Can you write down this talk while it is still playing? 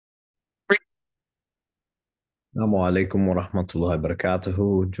Assalamu alaikum wa rahmatullahi wa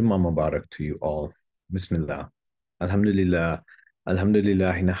barakatuhu. Jummah Mubarak to you all. Bismillah. Alhamdulillah.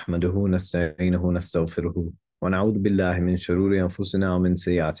 Alhamdulillah nahmaduhu nasta'inuhu nastaghfiruhu wa na'udhu billahi min shururi anfusina wa min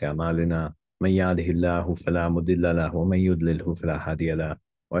sayyiati a'malina man yahdihillahu fala mudilla lahu wa man yudlilhu fala hadiya lahu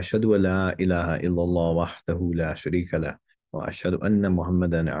wa ashhadu an la ilaha illallah wahdahu la sharika lahu wa ashhadu anna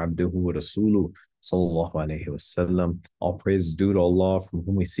Muhammadan abduhu wa rasuluhu sallallahu alayhi wa sallam. All praise is due to Allah, from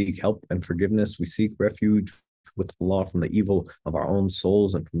whom we seek help and forgiveness. We seek refuge with Allah from the evil of our own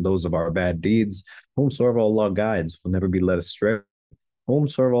souls and from those of our bad deeds. Whomsoever Allah guides will never be led astray.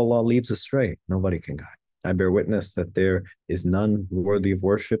 Whomsoever Allah leads astray, nobody can guide. I bear witness that there is none worthy of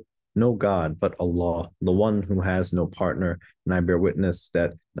worship, no God but Allah, the one who has no partner. And I bear witness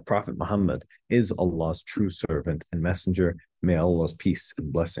that the Prophet Muhammad is Allah's true servant and messenger. May Allah's peace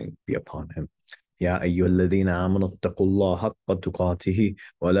and blessing be upon him. يا أيها الذين آمنوا اتقوا الله حق تقاته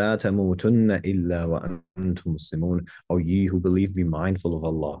ولا تموتن إلا وأنتم مسلمون. O ye who believe, be mindful of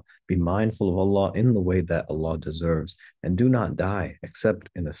Allah. Be mindful of Allah in the way that Allah deserves, and do not die except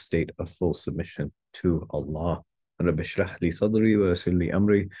in a state of full submission to Allah. رب اشرح لي صدري ويسر لي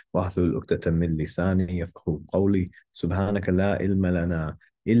أمري واحلل عقدة من لساني يفقهوا قولي سبحانك لا علم لنا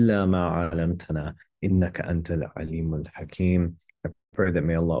إلا ما علمتنا إنك أنت العليم الحكيم. I pray that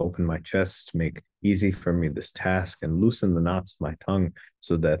may Allah open my chest, make easy for me this task, and loosen the knots of my tongue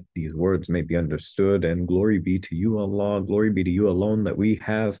so that these words may be understood. And glory be to you, Allah. Glory be to you alone, that we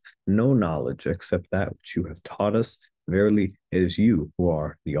have no knowledge except that which you have taught us. Verily, it is you who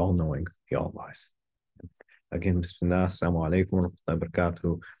are the all-knowing, the all-wise. Again, Bismillah, Assalamu alaikum wa rahmatullahi wa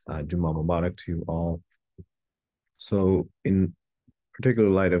barakatuh. Jummah Mubarak to you all. So, in particular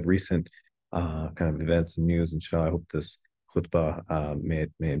light of recent kind of events and news, inshallah, I hope this khutbah may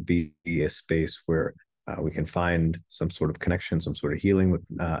it be a space where we can find some sort of connection, some sort of healing with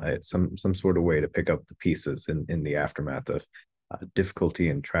some sort of way to pick up the pieces in the aftermath of difficulty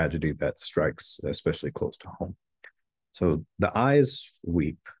and tragedy that strikes especially close to home. So the eyes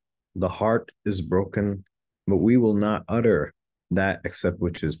weep, the heart is broken, but we will not utter that except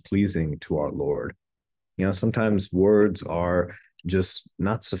which is pleasing to our Lord. You know, sometimes words are just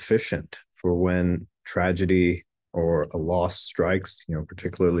not sufficient for when tragedy or a loss strikes, you know,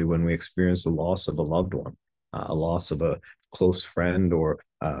 particularly when we experience the loss of a loved one, a loss of a close friend or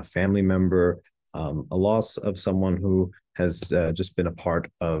a family member, a loss of someone who has just been a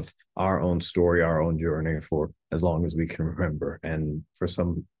part of our own story, our own journey for as long as we can remember. And for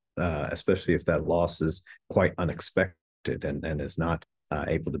some, especially if that loss is quite unexpected and is not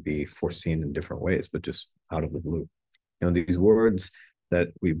able to be foreseen in different ways, but just out of the blue. You know, these words that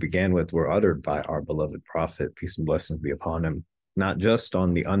we began with were uttered by our beloved Prophet, peace and blessings be upon him, not just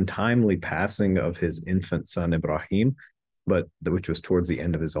on the untimely passing of his infant son Ibrahim, but which was towards the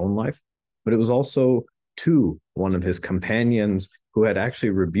end of his own life, but it was also to one of his companions who had actually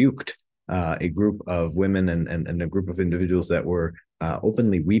rebuked a group of women and a group of individuals that were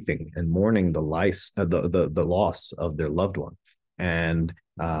openly weeping and mourning the loss of their loved one. And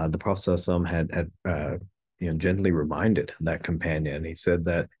the Prophet had gently reminded that companion. He said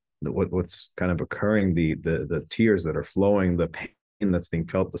that what's kind of occurring, the tears that are flowing, the pain that's being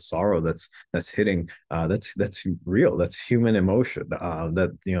felt, the sorrow that's hitting, that's real. That's human emotion.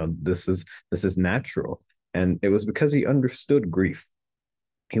 That this is natural, and it was because he understood grief.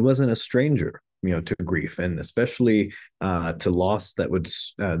 He wasn't a stranger, to grief, and especially to loss that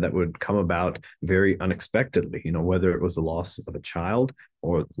would come about very unexpectedly. Whether it was the loss of a child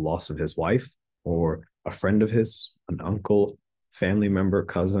or the loss of his wife or a friend of his, an uncle, family member,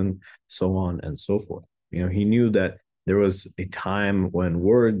 cousin, so on and so forth. He knew that there was a time when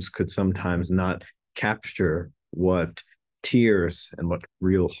words could sometimes not capture what tears and what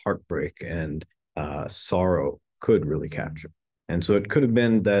real heartbreak and sorrow could really capture. And so it could have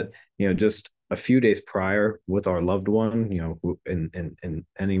been that, just a few days prior with our loved one, and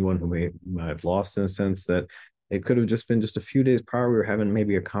anyone who may have lost, in a sense, that it could have just been just a few days prior, we were having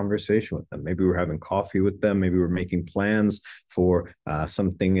maybe a conversation with them. Maybe we were having coffee with them. Maybe we were making plans for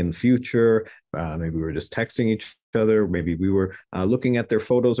something in the future. Maybe we were just texting each other. Maybe we were looking at their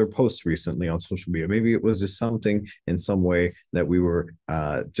photos or posts recently on social media. Maybe it was just something in some way that we were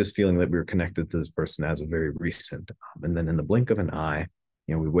just feeling that we were connected to this person as a very recent. And then in the blink of an eye,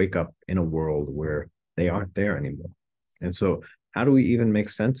 we wake up in a world where they aren't there anymore. And so how do we even make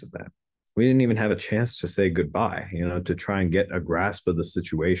sense of that? We didn't even have a chance to say goodbye, to try and get a grasp of the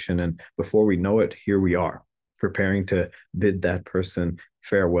situation. And before we know it, here we are, preparing to bid that person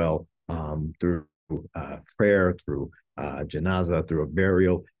farewell through prayer, through janazah, through a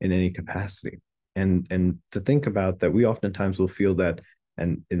burial in any capacity. And to think about that, we oftentimes will feel that,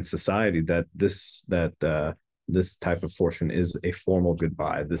 and in society, that this type of portion is a formal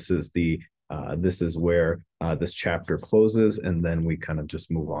goodbye. This is where this chapter closes, and then we kind of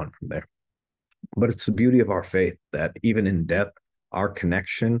just move on from there. But it's the beauty of our faith that even in death, our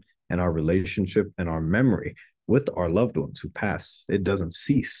connection and our relationship and our memory with our loved ones who pass, it doesn't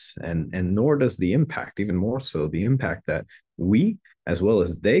cease, and nor does the impact, even more so, the impact that we as well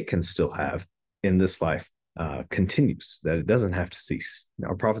as they can still have in this life continues, that it doesn't have to cease.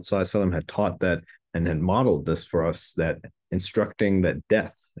 Our Prophet ﷺ had taught that and had modeled this for us, that instructing that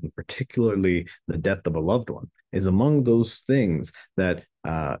death, and particularly the death of a loved one, is among those things that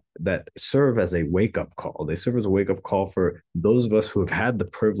that serve as a wake-up call. They serve as a wake-up call for those of us who have had the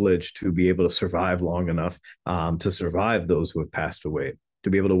privilege to be able to survive long enough to survive those who have passed away, to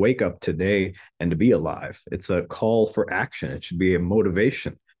be able to wake up today and to be alive. It's a call for action. It should be a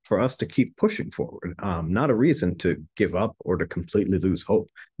motivation for us to keep pushing forward, not a reason to give up or to completely lose hope,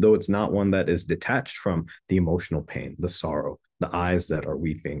 though it's not one that is detached from the emotional pain, the sorrow, the eyes that are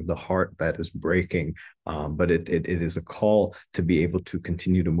weeping, the heart that is breaking. But it is a call to be able to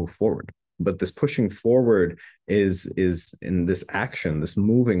continue to move forward. But this pushing forward is in this action, this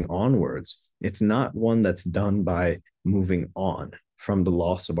moving onwards. It's not one that's done by moving on from the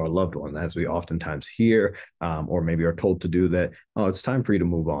loss of our loved one, as we oftentimes hear, or maybe are told to do, that, oh, it's time for you to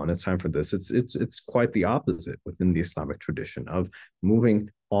move on. It's time for this. It's quite the opposite within the Islamic tradition of moving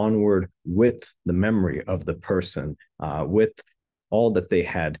onward with the memory of the person, with all that they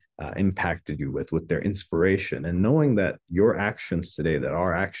had impacted you with their inspiration, and knowing that your actions today, that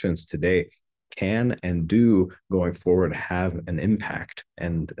our actions today can and do going forward have an impact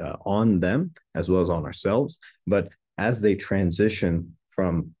and on them as well as on ourselves. But as they transition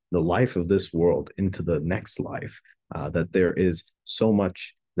from the life of this world into the next life, that there is so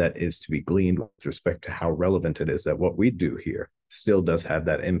much that is to be gleaned with respect to how relevant it is that what we do here still does have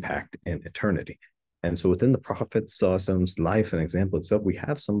that impact in eternity. And so within the Prophet's life and example itself, we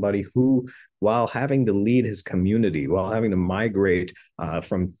have somebody who, while having to lead his community, while having to migrate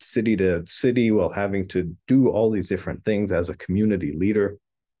from city to city, while having to do all these different things as a community leader,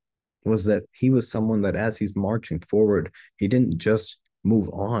 was that he was someone that as he's marching forward, he didn't just move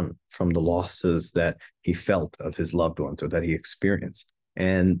on from the losses that he felt of his loved ones or that he experienced.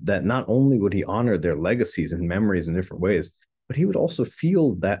 And that not only would he honor their legacies and memories in different ways, but he would also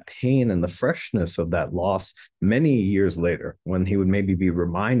feel that pain and the freshness of that loss many years later, when he would maybe be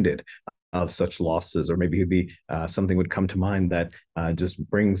reminded of such losses, or maybe he'd be something would come to mind that just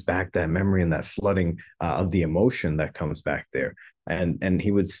brings back that memory and that flooding of the emotion that comes back there. And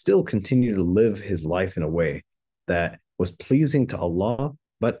he would still continue to live his life in a way that was pleasing to Allah,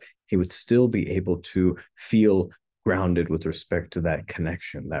 but he would still be able to feel grounded with respect to that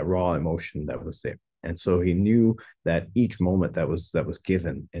connection, that raw emotion that was there. And so he knew that each moment that was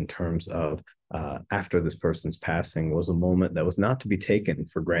given in terms of after this person's passing was a moment that was not to be taken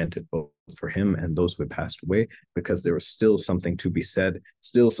for granted, both for him and those who had passed away, because there was still something to be said,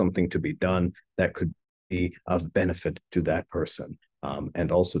 still something to be done that could be of benefit to that person,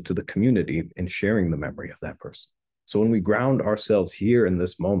 and also to the community in sharing the memory of that person. So when we ground ourselves here in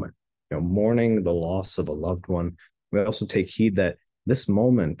this moment, mourning the loss of a loved one, we also take heed that this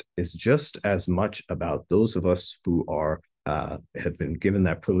moment is just as much about those of us who are have been given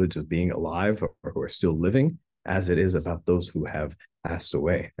that privilege of being alive or who are still living, as it is about those who have passed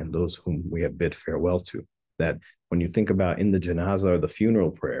away and those whom we have bid farewell to. That when you think about in the janazah or the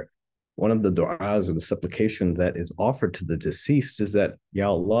funeral prayer, one of the du'as or the supplication that is offered to the deceased is that, Ya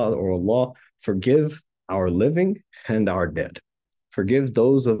Allah, or Allah, forgive our living and our dead. Forgive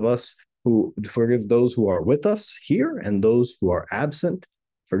those of us forgive those who are with us here and those who are absent.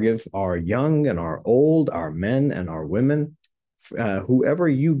 Forgive our young and our old, our men and our women, whoever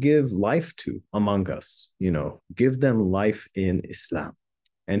you give life to among us, give them life in Islam.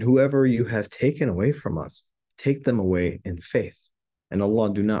 And whoever you have taken away from us, take them away in faith. And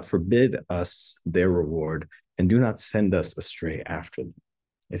Allah, do not forbid us their reward, and do not send us astray after them.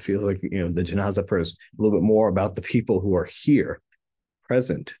 It feels like, the janazah prayer is a little bit more about the people who are here,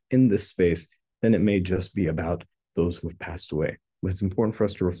 present in this space, than it may just be about those who have passed away. But it's important for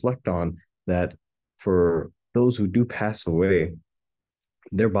us to reflect on that for those who do pass away,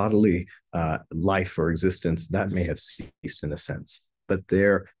 their bodily life or existence, that may have ceased in a sense, but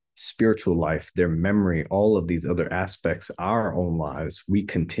their spiritual life, their memory, all of these other aspects, our own lives, we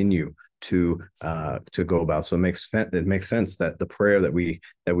continue to go about. So it makes sense that the prayer that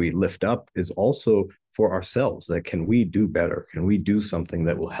we lift up is also for ourselves, that can we do better? Can we do something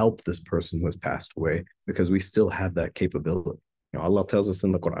that will help this person who has passed away? Because we still have that capability. Allah tells us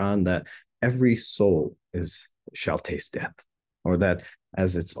in the Quran that every soul shall taste death, or that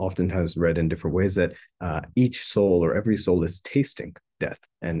as it's oftentimes read in different ways, that each soul or every soul is tasting death.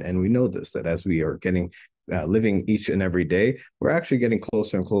 And we know this, that as we are getting living each and every day, we're actually getting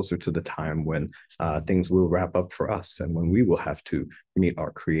closer and closer to the time when things will wrap up for us and when we will have to meet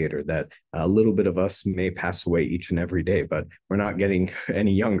our Creator. That a little bit of us may pass away each and every day, but we're not getting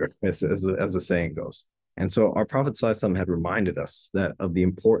any younger, as the saying goes. And so our Prophet ﷺ had reminded us that of the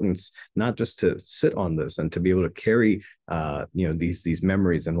importance, not just to sit on this and to be able to carry, these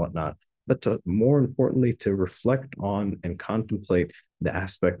memories and whatnot, but to more importantly, to reflect on and contemplate the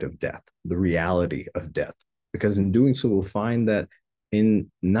aspect of death, the reality of death. Because in doing so, we'll find that in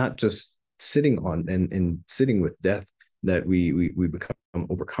not just sitting on and sitting with death, that we become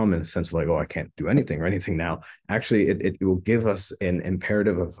overcome in a sense of like, oh, I can't do anything or anything now. Actually, it will give us an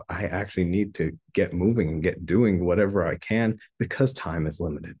imperative of I actually need to get moving and get doing whatever I can, because time is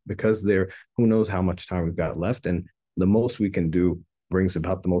limited, because who knows how much time we've got left. And the most we can do brings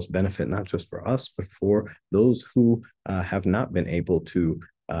about the most benefit, not just for us, but for those who have not been able to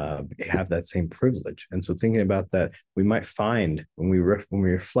have that same privilege. And so thinking about that, we might find when we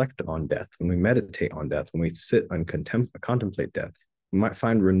reflect on death, when we meditate on death, when we sit and contemplate death, we might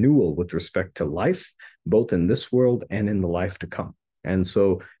find renewal with respect to life, both in this world and in the life to come. And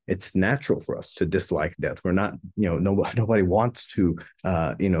so it's natural for us to dislike death. We're not, nobody wants to,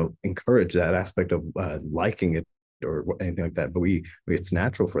 encourage that aspect of liking it or anything like that. But it's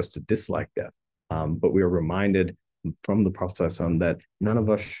natural for us to dislike death. But we are reminded from the Prophet ﷺ that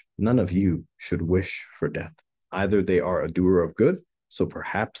none of you should wish for death. Either they are a doer of good, so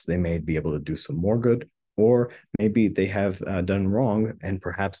perhaps they may be able to do some more good, or maybe they have done wrong and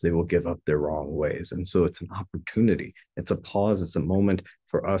perhaps they will give up their wrong ways. And so it's an opportunity. It's a pause. It's a moment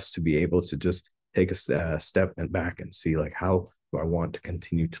for us to be able to just take a step back and see, like, how do I want to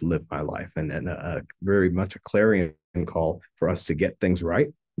continue to live my life? And very much a clarion call for us to get things right.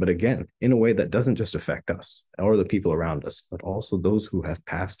 But again, in a way that doesn't just affect us or the people around us, but also those who have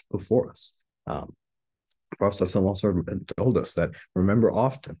passed before us. Prophet also told us that remember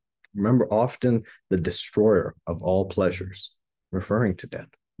often the destroyer of all pleasures, referring to death.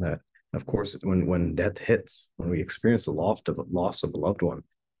 That, of course, when death hits, when we experience the loss of a loved one,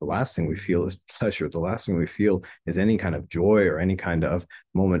 the last thing we feel is pleasure. The last thing we feel is any kind of joy or any kind of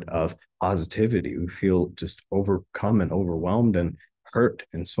moment of positivity. We feel just overcome and overwhelmed and hurt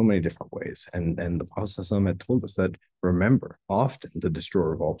in so many different ways. And the Prophet had told us that remember often the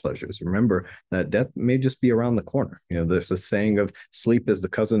destroyer of all pleasures. Remember that death may just be around the corner. There's a saying of sleep is the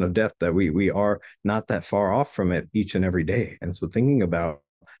cousin of death, that we are not that far off from it each and every day. And so thinking about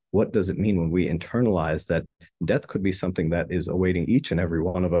what does it mean when we internalize that death could be something that is awaiting each and every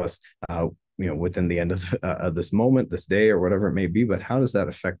one of us, within the end of this moment, this day, or whatever it may be, but how does that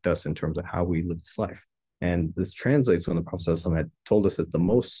affect us in terms of how we live this life? And this translates when the Prophet had told us that the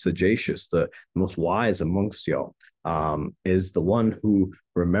most sagacious, the most wise amongst y'all is the one who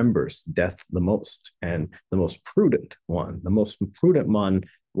remembers death the most. And the most prudent one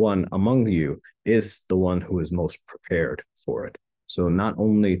among you is the one who is most prepared for it. So not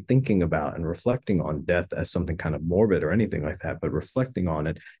only thinking about and reflecting on death as something kind of morbid or anything like that, but reflecting on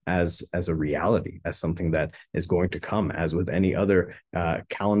it as a reality, as something that is going to come, as with any other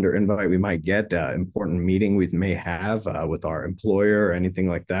calendar invite we might get, important meeting we may have with our employer or anything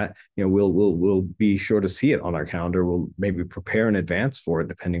like that. We'll be sure to see it on our calendar. We'll maybe prepare in advance for it,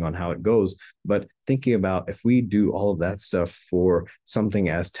 depending on how it goes. But thinking about if we do all of that stuff for something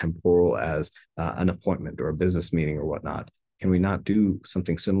as temporal as an appointment or a business meeting or whatnot, can we not do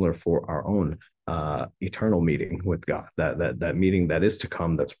something similar for our own eternal meeting with God, that meeting that is to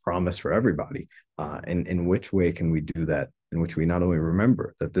come, that's promised for everybody? And in which way can we do that, in which we not only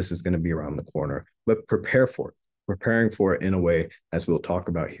remember that this is going to be around the corner, but prepare for it, preparing for it in a way, as we'll talk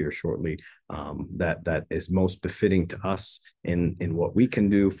about here shortly, that is most befitting to us in what we can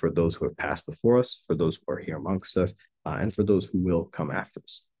do for those who have passed before us, for those who are here amongst us, and for those who will come after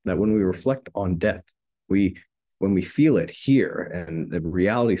us. That when we reflect on death, when we feel it here and the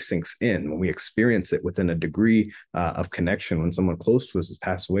reality sinks in, when we experience it within a degree of connection, when someone close to us has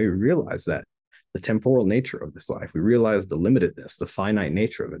passed away, we realize that the temporal nature of this life, we realize the limitedness, the finite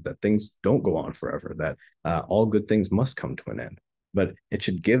nature of it, that things don't go on forever, that all good things must come to an end. But it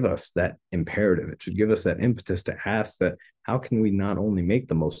should give us that imperative. It should give us that impetus to ask that how can we not only make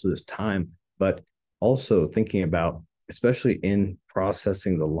the most of this time, but also thinking about, especially in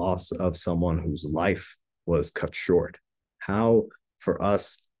processing the loss of someone whose life was cut short, how for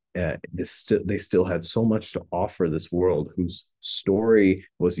us they still had so much to offer this world, whose story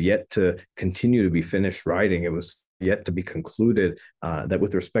was yet to continue to be finished writing. It was yet to be concluded, that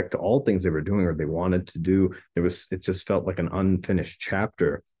with respect to all things they were doing or they wanted to do, it just felt like an unfinished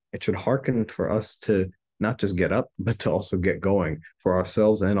chapter. It should hearken for us to not just get up, but to also get going for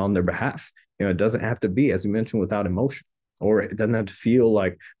ourselves and on their behalf. It doesn't have to be, as you mentioned, without emotion, or it doesn't have to feel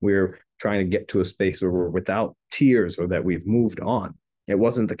like we're trying to get to a space where we're without tears or that we've moved on. It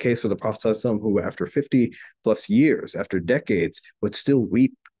wasn't the case for the Prophet ﷺ, who after 50 plus years, after decades, would still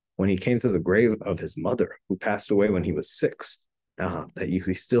weep when he came to the grave of his mother, who passed away when he was 6. That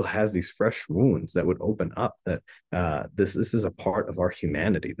he still has these fresh wounds that would open up, that this is a part of our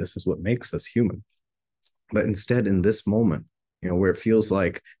humanity. This is what makes us human. But instead, in this moment, where it feels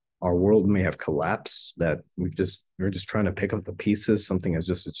like our world may have collapsed, that we're just trying to pick up the pieces, something is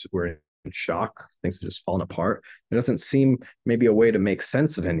just, we're in shock, things have just fallen apart. There doesn't seem maybe a way to make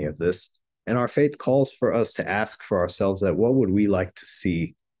sense of any of this. And our faith calls for us to ask for ourselves that what would we like to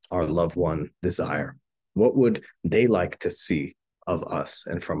see our loved one desire? What would they like to see of us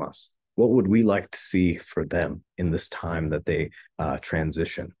and from us? What would we like to see for them in this time that they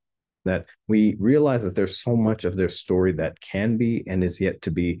transition? That we realize that there's so much of their story that can be and is yet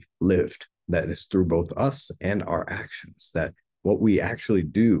to be lived, that is through both us and our actions, that what we actually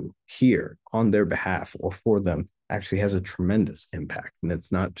do here on their behalf or for them actually has a tremendous impact. And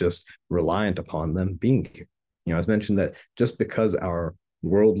it's not just reliant upon them being here. As mentioned, that just because our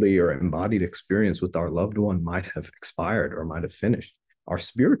worldly or embodied experience with our loved one might have expired or might have finished, our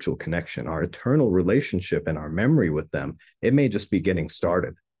spiritual connection, our eternal relationship, and our memory with them, it may just be getting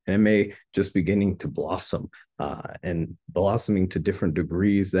started. And it may just beginning to blossom and blossoming to different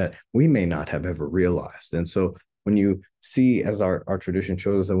degrees that we may not have ever realized. And so when you see, as our tradition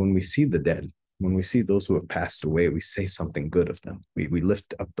shows us, that when we see the dead, when we see those who have passed away, we say something good of them. We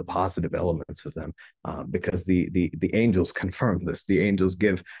lift up the positive elements of them because the angels confirm this. The angels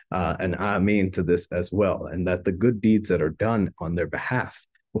give an amen to this as well, and that the good deeds that are done on their behalf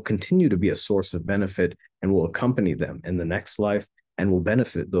will continue to be a source of benefit and will accompany them in the next life, and will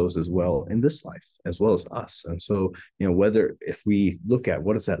benefit those as well in this life, as well as us. And so, if we look at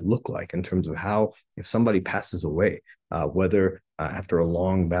what does that look like in terms of how, if somebody passes away, whether after a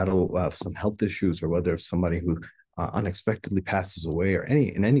long battle of some health issues, or whether if somebody who unexpectedly passes away, or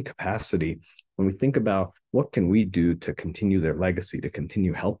in any capacity, when we think about what can we do to continue their legacy, to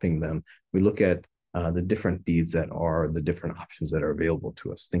continue helping them, we look at the different deeds that are the different options that are available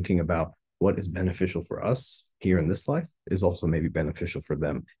to us, thinking about what is beneficial for us here in this life is also maybe beneficial for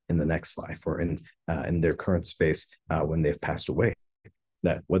them in the next life, or in their current space when they've passed away.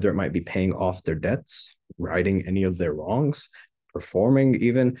 That whether it might be paying off their debts, righting any of their wrongs, performing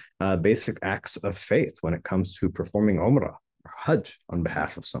even basic acts of faith when it comes to performing Umrah or Hajj on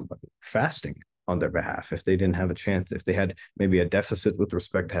behalf of somebody, fasting on their behalf if they didn't have a chance, if they had maybe a deficit with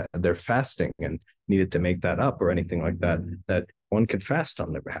respect to their fasting and needed to make that up or anything like that, that one could fast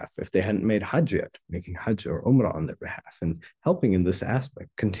on their behalf. If they hadn't made Hajj yet, making Hajj or Umrah on their behalf, and helping in this aspect,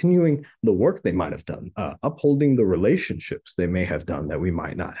 continuing the work they might have done, upholding the relationships they may have done that we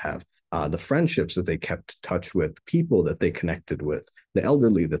might not have, the friendships that they kept touch with, people that they connected with, the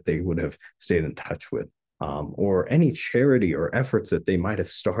elderly that they would have stayed in touch with, or any charity or efforts that they might have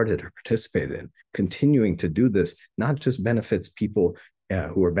started or participated in. Continuing to do this not just benefits people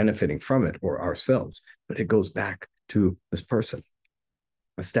who are benefiting from it or ourselves, but it goes back to this person.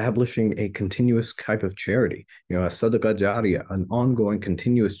 Establishing a continuous type of charity, a sadaqah jariyah, an ongoing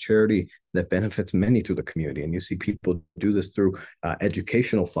continuous charity that benefits many through the community. And you see people do this through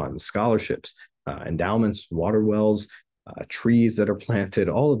educational funds, scholarships, endowments, water wells, trees that are planted,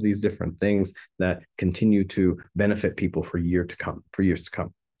 all of these different things that continue to benefit people for years to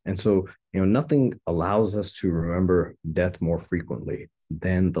come. And so, nothing allows us to remember death more frequently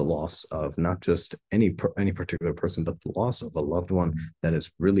than the loss of not just any particular person, but the loss of a loved one that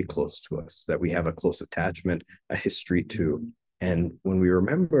is really close to us, that we have a close attachment, a history to. And when we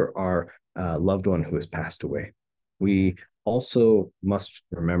remember our loved one who has passed away, we also must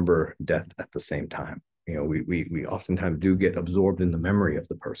remember death at the same time. We oftentimes do get absorbed in the memory of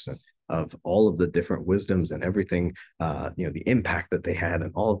the person, of all of the different wisdoms and everything, the impact that they had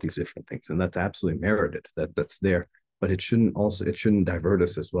and all of these different things. And that's absolutely merited, that's there. But it shouldn't divert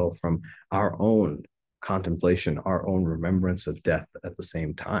us as well from our own contemplation, our own remembrance of death at the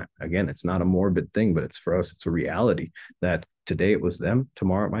same time. Again, it's not a morbid thing, but for us, it's a reality that today it was them,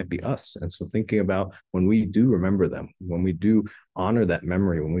 tomorrow it might be us. And so thinking about when we do remember them, when we do honor that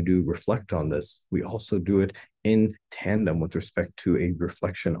memory, when we do reflect on this, we also do it in tandem with respect to a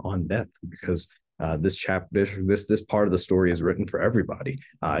reflection on death, because this chapter, this part of the story is written for everybody.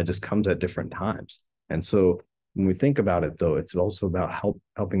 It just comes at different times. And so when we think about it, though, it's also about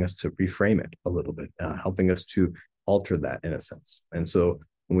helping us to reframe it a little bit, helping us to alter that in a sense. And so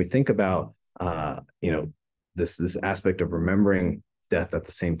when we think about this aspect of remembering death at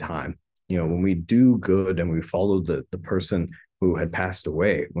the same time, when we do good and we follow the person who had passed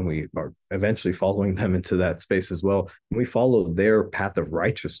away, when we are eventually following them into that space as well, when we follow their path of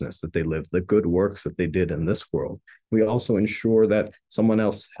righteousness that they lived, the good works that they did in this world, we also ensure that someone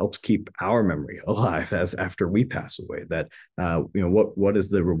else helps keep our memory alive as after we pass away. That what is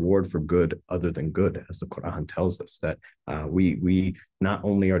the reward for good other than good, as the Quran tells us, that we not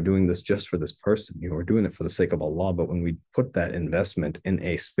only are doing this just for this person, we're doing it for the sake of Allah, but when we put that investment in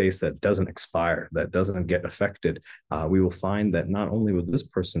a space that doesn't expire, that doesn't get affected, we will find that not only will this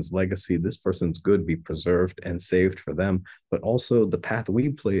person's legacy, this person's good be preserved and saved for them, but also the path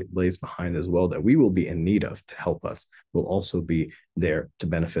we lays behind as well, that we will be in need of to help us, will also be there to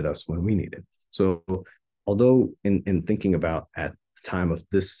benefit us when we need it. So although in thinking about at the time of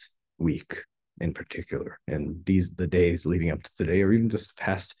this week in particular, and the days leading up to today, or even just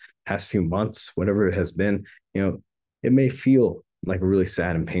the past few months, whatever it has been, it may feel like a really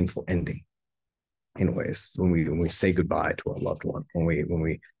sad and painful ending in ways when we say goodbye to our loved one, when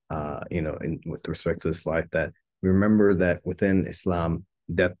we with respect to this life, that we remember that within Islam,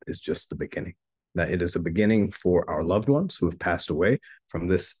 death is just the beginning, that it is a beginning for our loved ones who have passed away from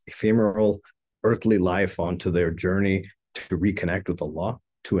this ephemeral earthly life onto their journey to reconnect with Allah,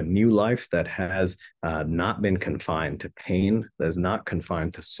 to a new life that has not been confined to pain, that is not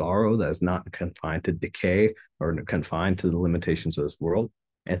confined to sorrow, that is not confined to decay or confined to the limitations of this world.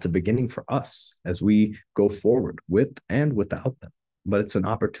 And it's a beginning for us as we go forward with and without them. But it's an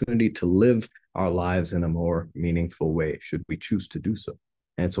opportunity to live our lives in a more meaningful way, should we choose to do so.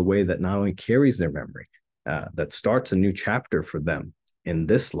 And it's a way that not only carries their memory, that starts a new chapter for them in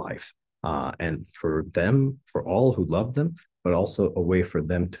this life, and for them, for all who love them, but also a way for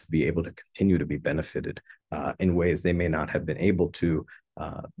them to be able to continue to be benefited in ways they may not have been able to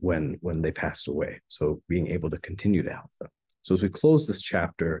when they passed away. So being able to continue to help them. So as we close this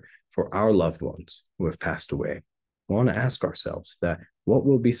chapter for our loved ones who have passed away, we want to ask ourselves that what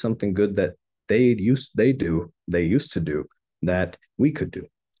will be something good that they used to do that we could do?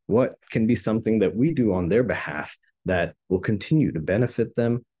 What can be something that we do on their behalf that will continue to benefit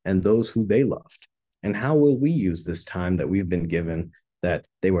them and those who they loved? And how will we use this time that we've been given that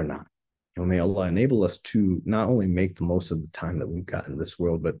they were not? May Allah enable us to not only make the most of the time that we've got in this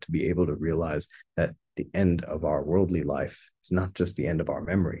world, but to be able to realize that the end of our worldly life is not just the end of our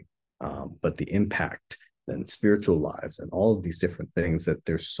memory, but the impact and spiritual lives and all of these different things, that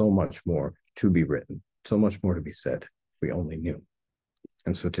there's so much more to be written, so much more to be said, if we only knew.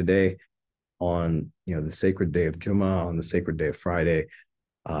 And so today, on the sacred day of Jummah, on the sacred day of Friday,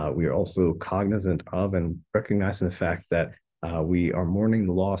 we are also cognizant of and recognizing the fact that we are mourning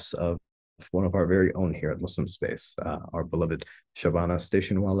the loss of one of our very own here at Muslim Space, our beloved Shabana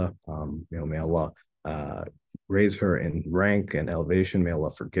Stationwala. May Allah raise her in rank and elevation. May Allah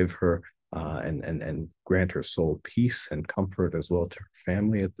forgive her and grant her soul peace and comfort as well to her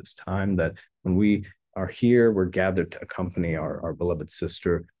family at this time. That when we are here, we're gathered to accompany our beloved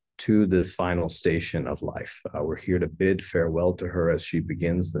sister to this final station of life. We're here to bid farewell to her as she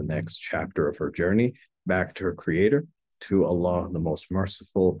begins the next chapter of her journey back to her Creator, to Allah, the most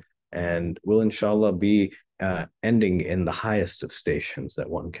merciful, and will inshallah be ending in the highest of stations that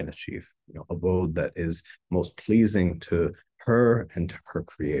one can achieve, abode that is most pleasing to her and to her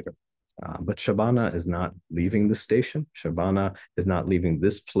Creator. But Shabana is not leaving the station. Shabana is not leaving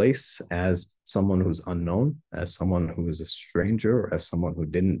this place as someone who's unknown, as someone who is a stranger, or as someone who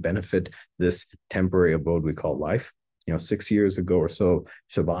didn't benefit this temporary abode we call life. 6 years ago or so,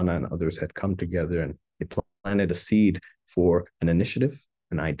 Shabana and others had come together and they planted a seed for an initiative,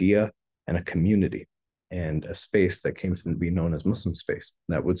 an idea, and a community, and a space that came to be known as Muslim Space,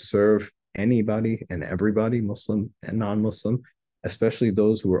 that would serve anybody and everybody, Muslim and non-Muslim, especially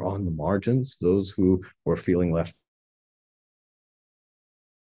those who were on the margins, those who were feeling left